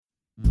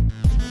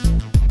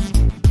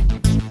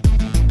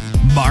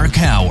Mark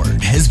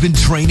Howard has been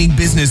training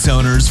business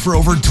owners for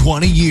over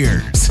 20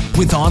 years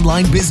with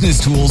online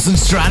business tools and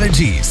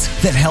strategies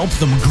that help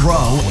them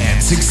grow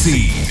and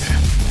succeed.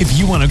 If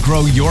you want to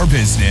grow your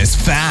business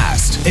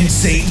fast and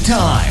save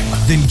time,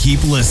 then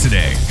keep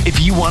listening. If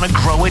you want to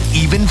grow it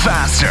even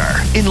faster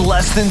in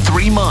less than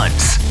 3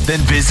 months, then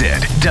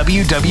visit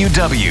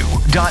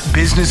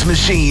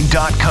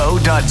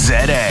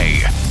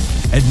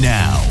www.businessmachine.co.za. And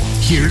now,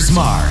 here's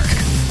Mark.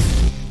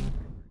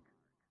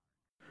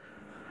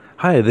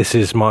 Hi, this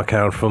is Mark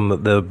Howard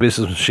from the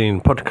Business Machine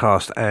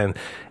podcast, and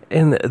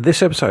in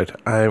this episode,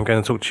 I am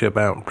going to talk to you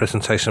about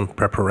presentation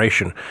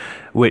preparation,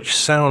 which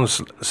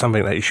sounds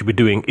something that you should be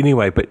doing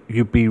anyway, but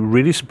you'd be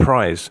really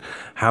surprised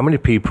how many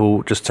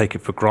people just take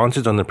it for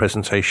granted on the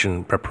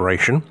presentation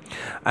preparation.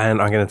 And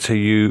I'm going to tell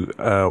you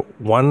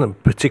one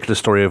particular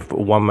story of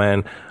one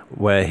man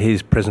where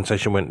his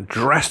presentation went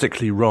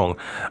drastically wrong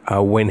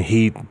when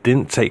he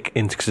didn't take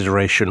into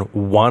consideration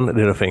one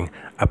little thing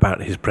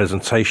about his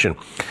presentation.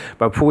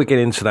 But before we get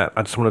into that,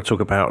 I just want to talk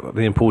about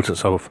the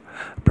importance of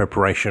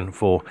preparation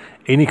for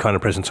any kind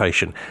of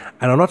presentation.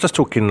 And I'm not just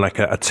talking like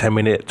a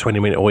 10-minute,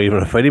 20-minute, or even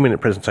a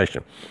 30-minute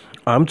presentation.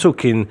 I'm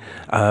talking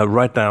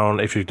right down,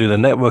 if you do the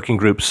networking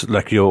groups,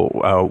 like your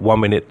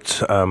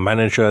 1-minute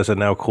manager, as I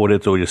now call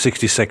it, or your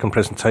 60-second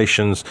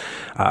presentations,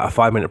 a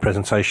 5-minute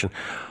presentation.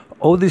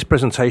 All these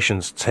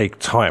presentations take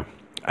time.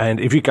 And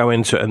if you go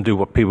into it and do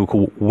what people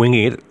call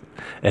winging it,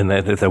 and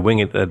if they wing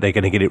it, they're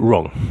going to get it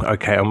wrong.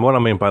 Okay, and what I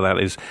mean by that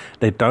is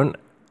they don't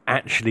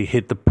actually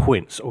hit the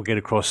points or get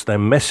across their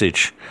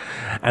message.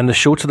 And the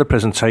shorter the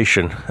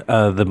presentation,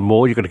 the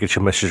more you're going to get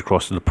your message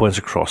across and the points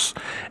across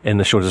in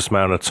the shortest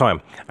amount of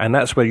time. And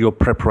that's where your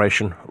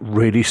preparation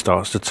really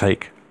starts to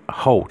take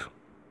hold.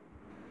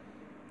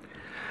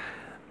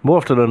 More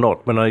often than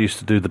not, when I used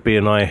to do the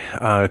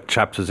BNI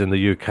chapters in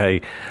the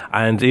UK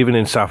and even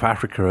in South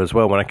Africa as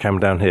well, when I came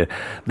down here,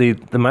 the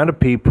amount of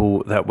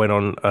people that went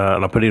on,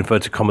 and I put in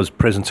inverted commas,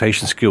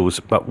 presentation skills,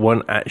 but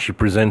weren't actually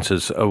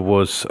presenters,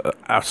 was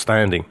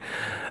outstanding.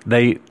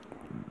 They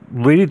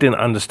really didn't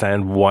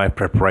understand why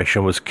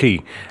preparation was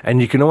key.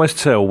 And you can always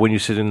tell when you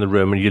sit in the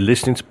room and you're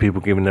listening to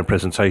people giving their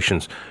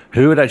presentations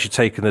who had actually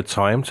taken the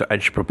time to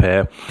actually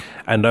prepare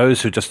and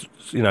those who just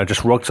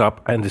rocked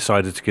up and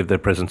decided to give their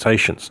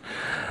presentations.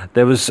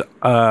 There was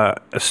a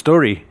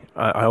story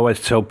I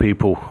always tell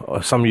people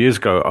some years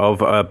ago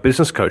of a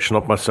business coach,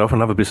 not myself,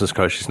 another business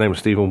coach. His name was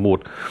Stephen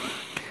Ward.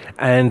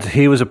 And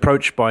he was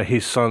approached by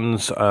his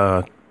son's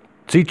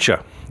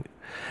teacher.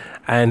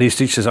 And his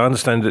teacher says, I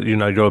understand that,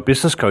 you're a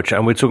business coach,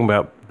 and we're talking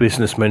about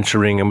business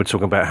mentoring, and we're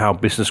talking about how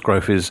business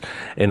growth is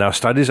in our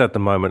studies at the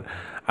moment.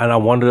 And I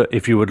wonder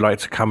if you would like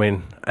to come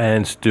in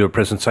and do a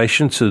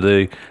presentation to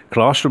the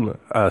classroom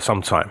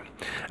sometime.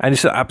 And he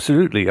said,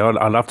 absolutely,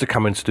 I'd love to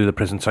come in to do the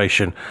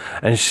presentation.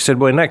 And she said,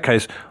 well, in that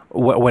case,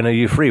 when are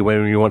you free?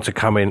 When you want to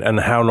come in, and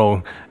how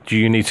long do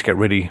you need to get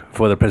ready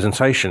for the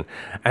presentation?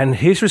 And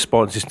his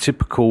response is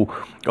typical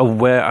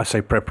of where I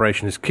say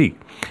preparation is key.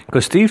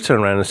 Because Steve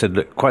turned around and said,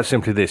 look, quite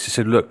simply this. He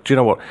said, look, do you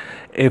know what?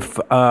 If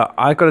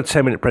I've got a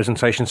 10-minute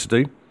presentation to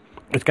do,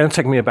 it's going to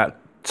take me about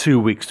 2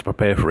 weeks to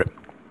prepare for it.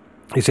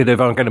 He said,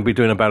 if I'm going to be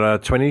doing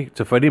about 20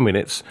 to 30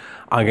 minutes,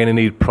 I'm going to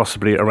need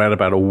possibly around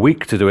about a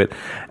week to do it.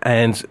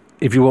 And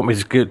if you want me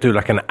to do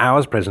like an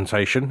hour's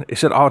presentation, he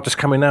said, I'll just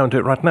come in now and do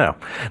it right now.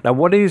 Now,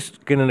 what he's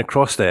getting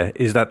across there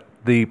is that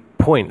the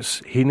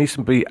points, he needs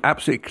to be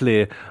absolutely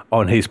clear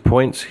on his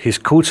points, his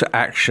call to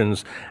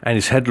actions, and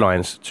his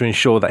headlines to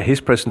ensure that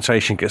his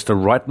presentation gets the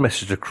right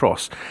message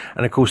across.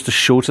 And of course, the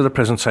shorter the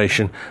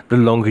presentation, the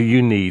longer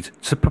you need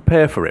to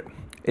prepare for it.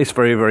 It's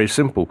very, very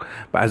simple.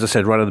 But as I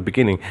said right at the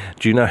beginning,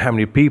 do you know how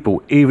many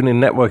people, even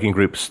in networking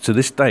groups to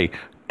this day,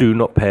 do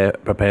not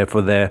prepare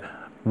for their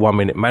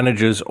 1-minute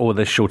managers or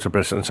their shorter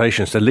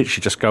presentations? They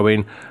literally just go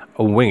in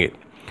and wing it.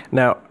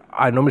 Now,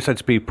 I normally say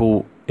to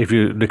people, if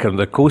you look at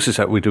the courses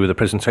that we do with the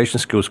presentation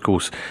skills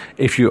course,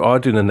 if you are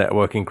doing the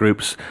networking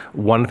groups,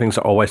 one of the things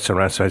I always turn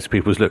around and say to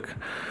people is, look,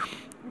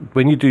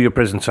 when you do your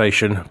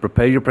presentation,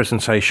 prepare your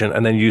presentation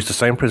and then use the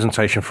same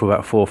presentation for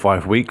about 4 or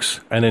 5 weeks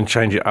and then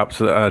change it up.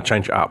 Now,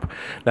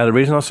 the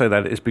reason I say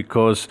that is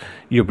because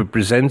you'll be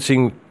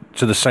presenting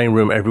to the same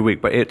room every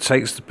week, but it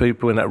takes the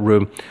people in that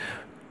room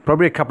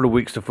probably a couple of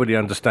weeks to fully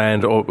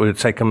understand, or it would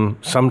take them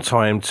some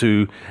time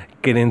to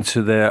get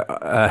into their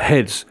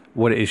heads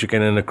what it is you're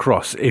getting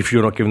across, if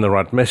you're not giving the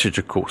right message,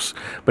 of course.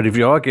 But if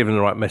you are giving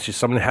the right message,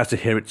 someone has to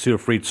hear it 2 or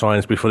 3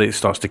 times before it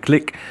starts to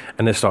click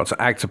and they start to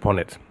act upon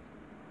it.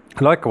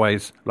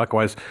 Likewise,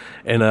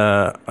 in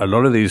a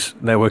lot of these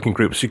networking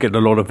groups, you get a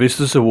lot of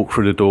visitors who walk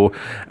through the door,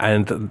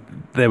 and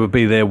they would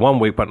be there one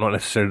week, but not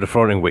necessarily the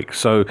following week.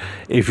 So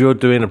if you're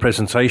doing a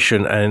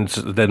presentation and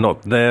they're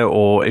not there,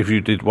 or if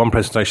you did one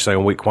presentation, say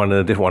on week 1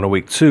 and a different one on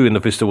week 2, and the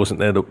visitor wasn't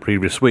there the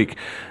previous week,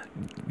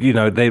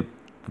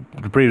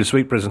 the previous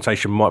week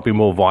presentation might be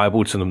more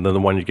viable to them than the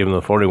one you give them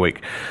the following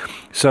week.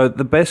 So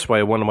the best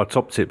way, one of my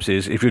top tips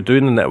is, if you're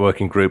doing the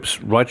networking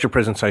groups, write your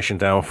presentation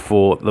down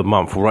for the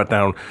month, or write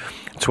down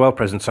 12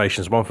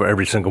 presentations, one for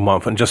every single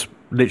month, and just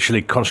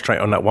literally concentrate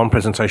on that one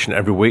presentation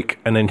every week,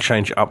 and then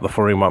change it up the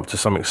following month to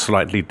something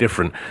slightly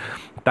different.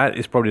 That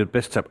is probably the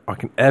best tip I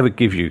can ever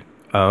give you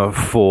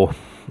for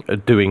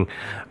doing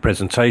a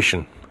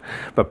presentation.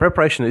 But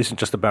preparation isn't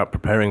just about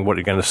preparing what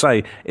you're going to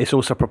say, it's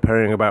also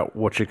preparing about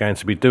what you're going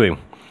to be doing.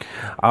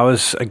 A lot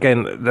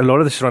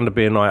of this is under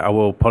BNI. I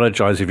will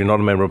apologize if you're not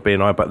a member of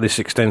BNI, but this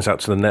extends out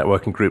to the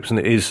networking groups, and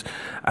it is,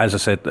 as I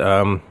said,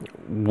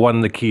 one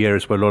of the key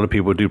areas where a lot of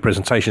people do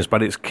presentations,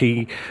 but it's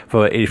key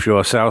for if you're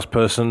a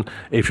salesperson,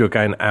 if you're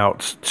going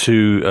out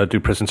to do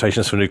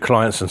presentations for new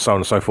clients and so on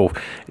and so forth.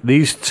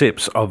 These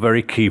tips are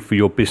very key for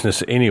your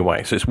business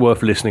anyway, so it's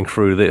worth listening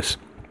through this.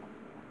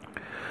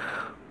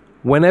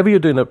 Whenever you're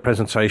doing a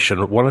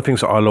presentation, one of the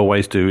things that I'll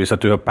always do is I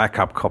do a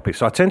backup copy.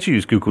 So I tend to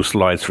use Google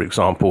Slides, for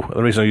example.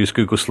 The reason I use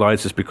Google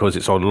Slides is because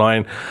it's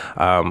online.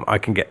 I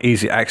can get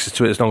easy access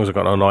to it as long as I've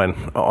got an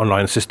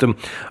online system.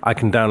 I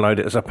can download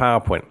it as a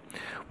PowerPoint.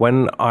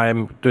 When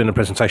I'm doing a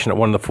presentation at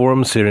one of the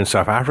forums here in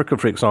South Africa,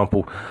 for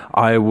example,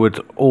 I would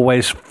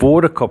always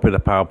forward a copy of the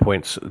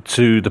PowerPoints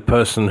to the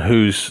person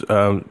who's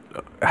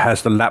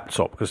has the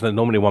laptop, because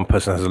normally one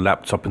person has a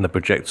laptop in the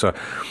projector,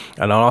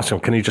 and I'll ask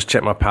them, can you just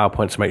check my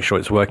PowerPoint to make sure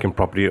it's working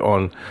properly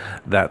on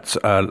that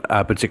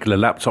particular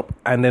laptop,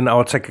 and then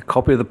I'll take a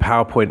copy of the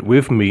PowerPoint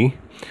with me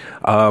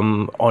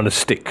on a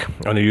stick,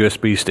 on a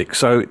USB stick.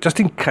 So just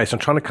in case, I'm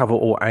trying to cover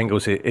all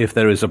angles here if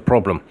there is a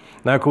problem.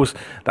 Now, of course,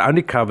 that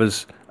only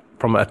covers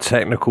from a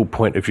technical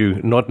point of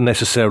view, not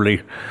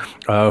necessarily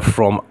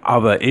from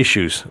other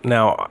issues.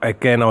 Now,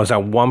 again, I was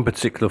at one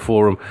particular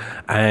forum,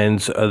 and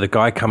the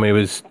guy coming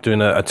was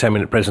doing a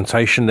 10-minute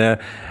presentation there,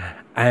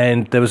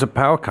 and there was a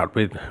power cut.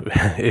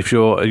 If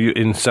you're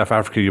in South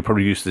Africa, you're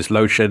probably used to this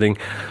load shedding.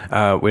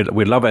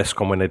 We love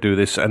Eskom when they do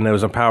this, and there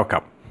was a power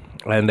cut,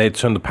 and they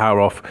turned the power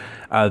off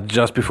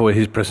just before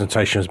his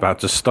presentation was about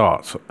to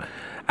start.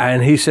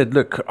 And he said,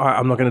 look,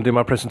 I'm not going to do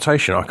my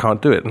presentation. I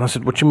can't do it. And I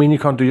said, what do you mean you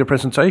can't do your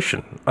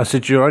presentation? I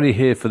said, you're only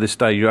here for this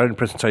day. Your own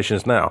presentation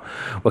is now.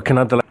 Well, can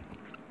I delay?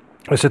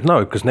 I said,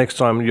 no, because next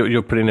time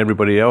you're putting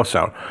everybody else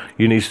out.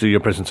 You need to do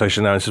your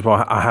presentation now. And he says,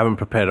 well, I haven't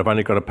prepared. I've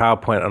only got a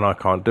PowerPoint and I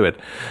can't do it.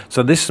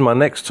 So this is my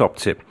next top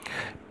tip.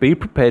 Be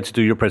prepared to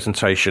do your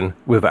presentation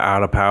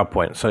without a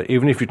PowerPoint. So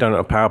even if you don't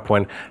have a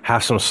PowerPoint,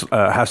 have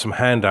some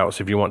handouts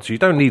if you want to. You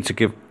don't need to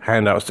give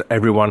handouts to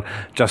everyone.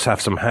 Just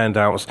have some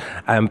handouts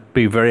and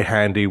be very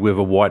handy with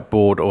a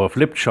whiteboard or a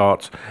flip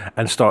chart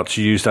and start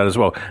to use that as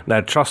well.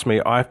 Now, trust me,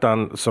 I've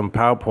done some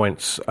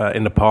PowerPoints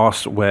in the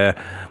past where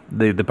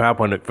the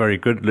PowerPoint looked very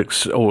good.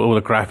 Looks all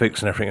the graphics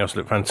and everything else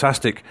look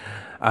fantastic.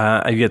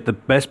 And yet the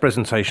best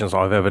presentations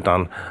I've ever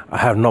done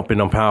have not been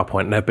on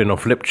PowerPoint. They've been on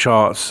flip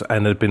charts,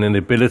 and there's been an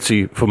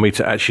ability for me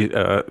to actually,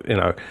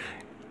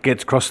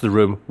 get across the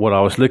room what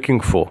I was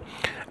looking for.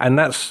 And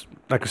that's,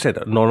 like I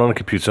said, not on a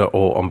computer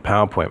or on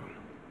PowerPoint.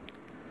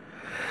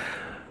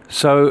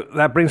 So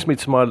that brings me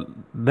to my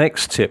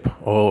next tip,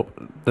 or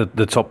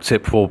the top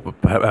tip for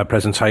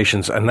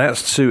presentations, and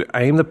that's to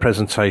aim the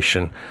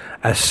presentation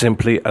as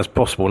simply as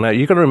possible. Now,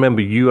 you've got to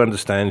remember, you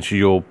understand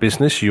your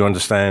business, you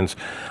understand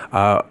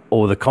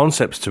all the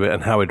concepts to it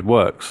and how it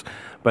works.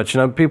 But,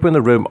 people in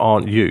the room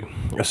aren't you.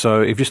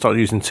 So if you start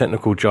using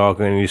technical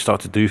jargon and you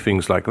start to do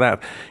things like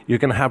that, you're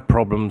going to have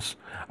problems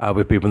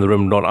with people in the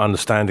room not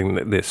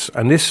understanding this.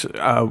 And this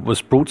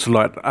was brought to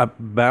light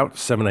about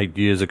 7-8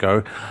 years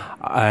ago.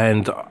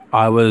 And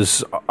I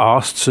was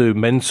asked to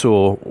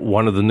mentor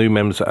one of the new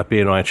members at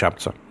BNI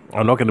chapter.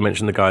 I'm not going to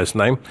mention the guy's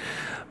name,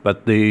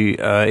 but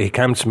he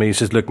came to me, he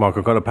says, look, Mark,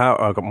 I've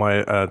got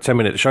my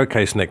 10-minute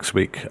showcase next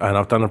week, and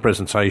I've done a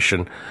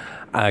presentation.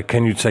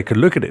 Can you take a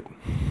look at it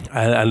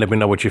and let me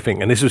know what you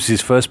think? And this was his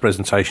first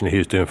presentation he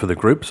was doing for the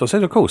group. So I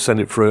said, of course,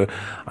 send it through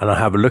and I'll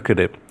have a look at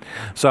it.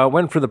 So I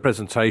went through the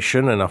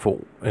presentation and I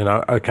thought,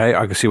 okay,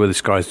 I can see what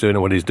this guy's doing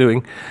and what he's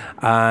doing.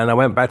 And I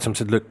went back to him and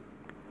said, look,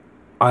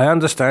 I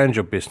understand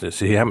your business.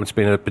 He happened to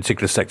be in a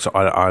particular sector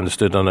I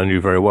understood and I knew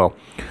very well.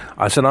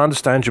 I said, I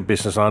understand your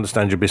business. I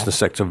understand your business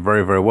sector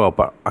very, very well.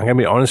 But I'm going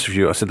to be honest with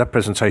you. I said, that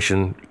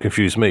presentation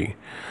confused me.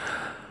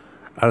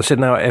 And I said,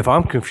 now, if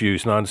I'm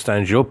confused and I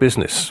understand your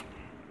business,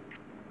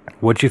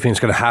 what do you think is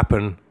going to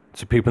happen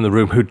to people in the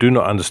room who do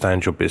not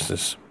understand your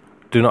business,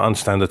 do not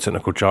understand the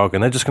technical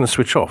jargon? They're just going to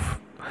switch off.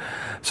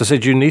 So I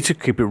said, you need to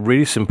keep it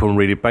really simple and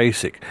really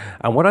basic.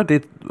 And what I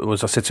did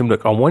was I said to him,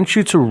 look, I want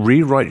you to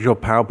rewrite your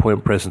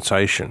PowerPoint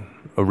presentation,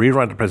 or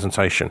rewrite the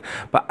presentation,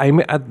 but aim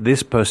it at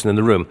this person in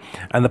the room.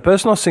 And the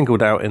person I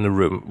singled out in the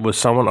room was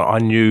someone I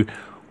knew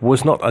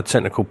was not a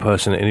technical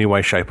person in any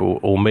way, shape,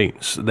 or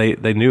means.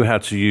 They knew how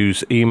to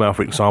use email,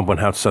 for example, and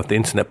how to surf the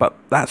internet, but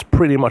that's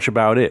pretty much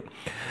about it.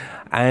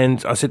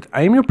 And I said,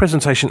 aim your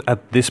presentation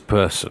at this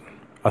person.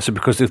 I said,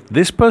 because if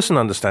this person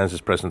understands this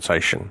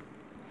presentation,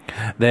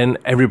 then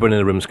everybody in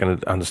the room is going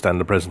to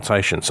understand the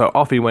presentation. So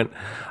off he went,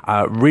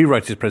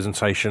 rewrote his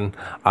presentation.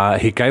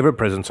 He gave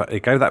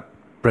that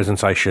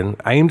presentation,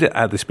 aimed it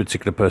at this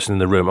particular person in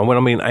the room. And when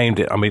I mean aimed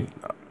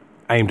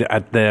it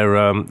at their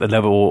the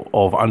level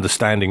of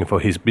understanding for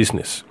his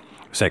business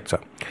sector.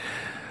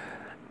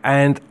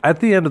 And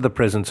at the end of the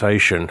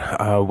presentation,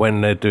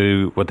 when they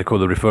do what they call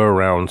the referral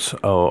rounds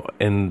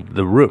in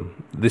the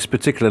room, this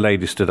particular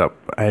lady stood up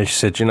and she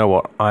said, "You know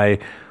what, I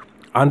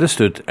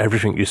understood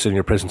everything you said in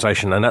your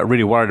presentation, and that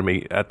really worried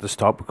me at the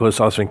start because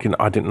I was thinking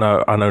I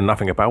know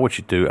nothing about what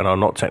you do and I'm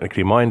not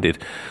technically minded.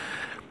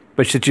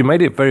 But she said, you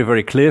made it very,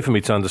 very clear for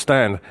me to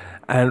understand."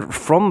 And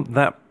from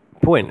that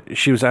point,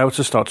 she was able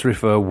to start to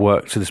refer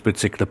work to this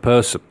particular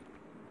person,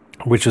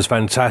 which was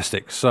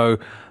fantastic. So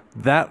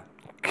that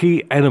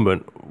key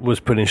element was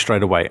put in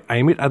straight away.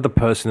 Aim it at the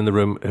person in the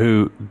room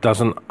who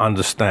doesn't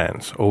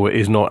understand or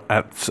is not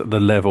at the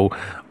level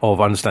of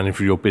understanding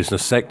for your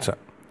business sector.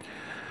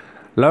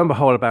 Lo and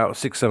behold, about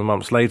 6-7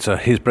 months later,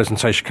 his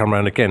presentation came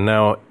around again.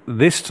 Now,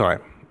 this time,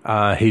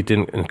 he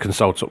didn't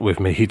consult with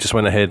me. He just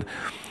went ahead,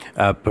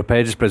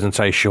 prepared his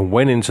presentation,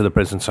 went into the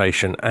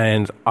presentation,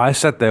 and I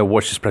sat there,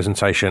 watched his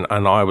presentation,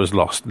 and I was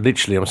lost.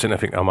 Literally, I'm sitting there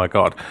thinking, oh my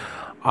God,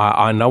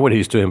 I know what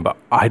he's doing, but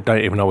I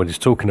don't even know what he's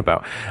talking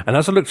about. And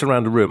as I looked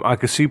around the room, I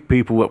could see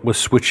people were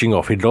switching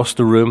off. He'd lost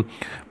the room.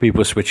 People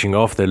were switching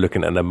off. They're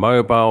looking at their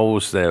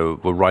mobiles. They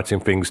were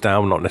writing things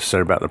down, not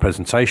necessarily about the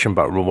presentation,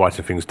 but were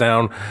writing things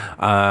down.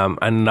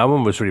 And no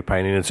one was really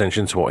paying any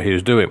attention to what he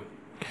was doing.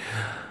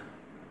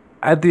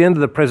 At the end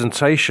of the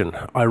presentation,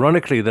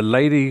 ironically, the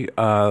lady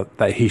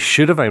that he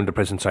should have aimed the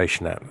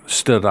presentation at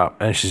stood up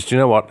and she said, "Do you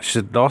know what?" She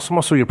said, "Last time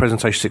I saw your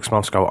presentation 6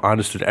 months ago, I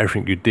understood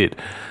everything you did."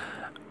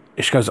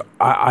 She goes,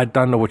 I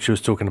don't know what she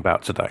was talking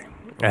about today.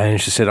 And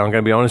she said, "I'm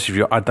going to be honest with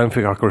you, I don't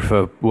think I can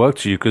refer work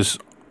to you because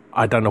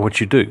I don't know what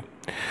you do."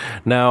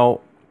 Now,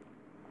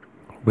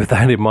 with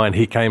that in mind,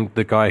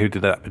 the guy who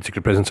did that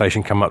particular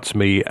presentation came up to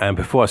me, and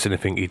before I said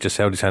anything, he just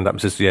held his hand up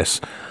and says,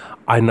 "Yes,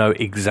 I know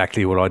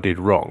exactly what I did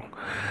wrong."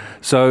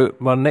 So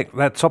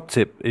that top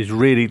tip is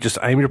really just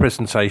aim your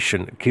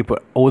presentation, keep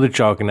all the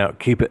jargon out,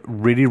 keep it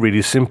really,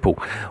 really simple.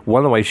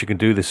 One of the ways you can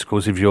do this, of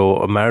course, if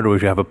you're married or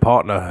if you have a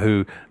partner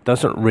who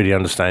doesn't really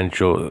understand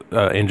your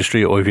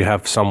industry, or if you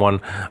have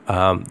someone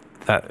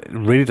that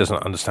really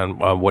doesn't understand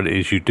what it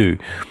is you do,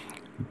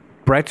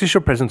 practice your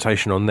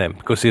presentation on them,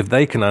 because if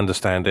they can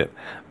understand it,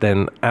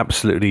 then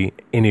absolutely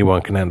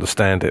anyone can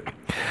understand it.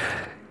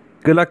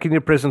 Good luck in your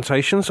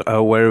presentations,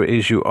 where it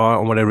is you are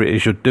and whatever it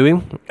is you're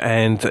doing.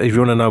 And if you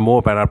want to know more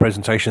about our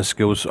presentation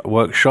skills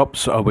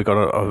workshops, we've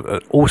got an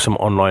awesome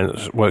online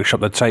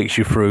workshop that takes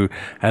you through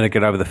how to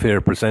get over the fear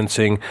of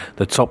presenting,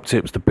 the top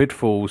tips, the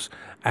pitfalls,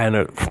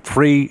 and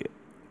 3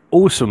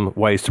 awesome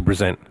ways to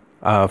present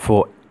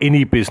for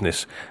any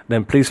business.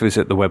 Then please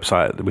visit the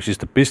website, which is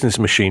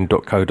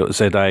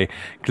thebusinessmachine.co.za.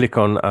 Click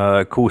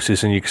on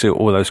courses and you can see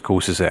all those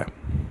courses there.